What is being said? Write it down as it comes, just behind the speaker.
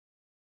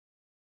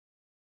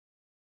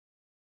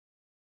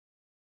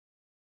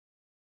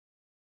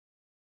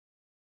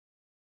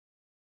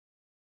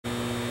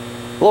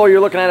Hello,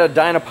 you're looking at a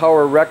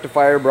Dynapower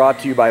rectifier brought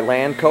to you by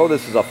Lanco.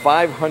 This is a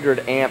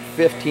 500 amp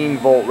 15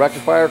 volt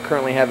rectifier.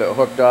 Currently have it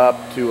hooked up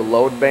to a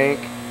load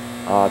bank.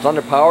 It's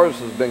under power. This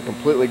has been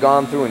completely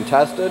gone through and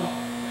tested.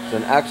 It's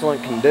in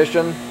excellent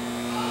condition.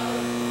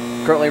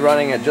 Currently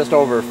running at just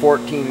over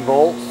 14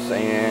 volts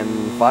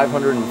and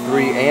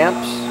 503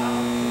 amps.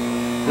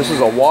 This is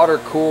a water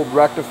cooled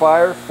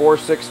rectifier,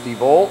 460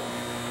 volt.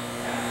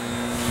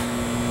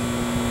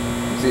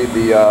 See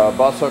the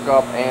bus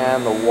hookup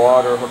and the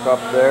water hookup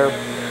there.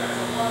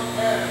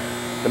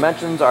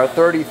 Dimensions are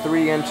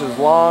 33 inches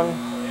long,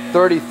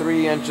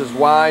 33 inches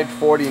wide,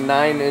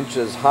 49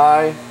 inches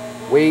high.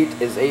 Weight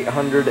is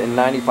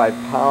 895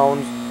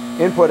 pounds.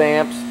 Input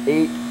amps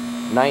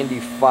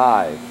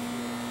 895.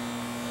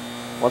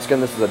 Once again,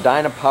 this is a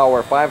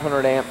Dynapower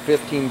 500 amp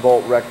 15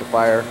 volt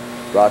rectifier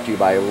brought to you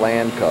by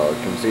Lanco. You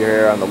can see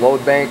here on the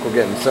load bank we're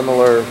getting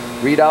similar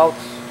readouts.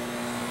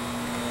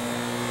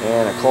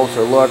 And a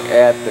closer look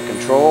at the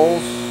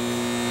controls,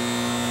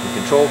 the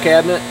control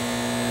cabinet.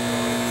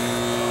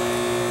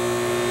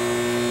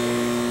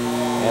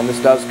 And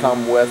this does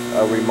come with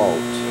a remote.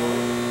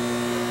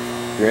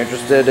 If you're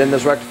interested in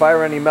this rectifier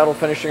or any metal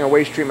finishing or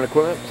waste treatment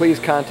equipment, please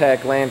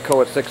contact Lanco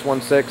at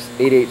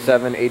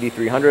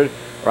 616-887-8300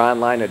 or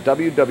online at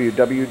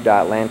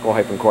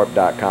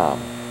www.lanco-corp.com.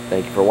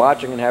 Thank you for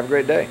watching and have a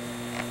great day.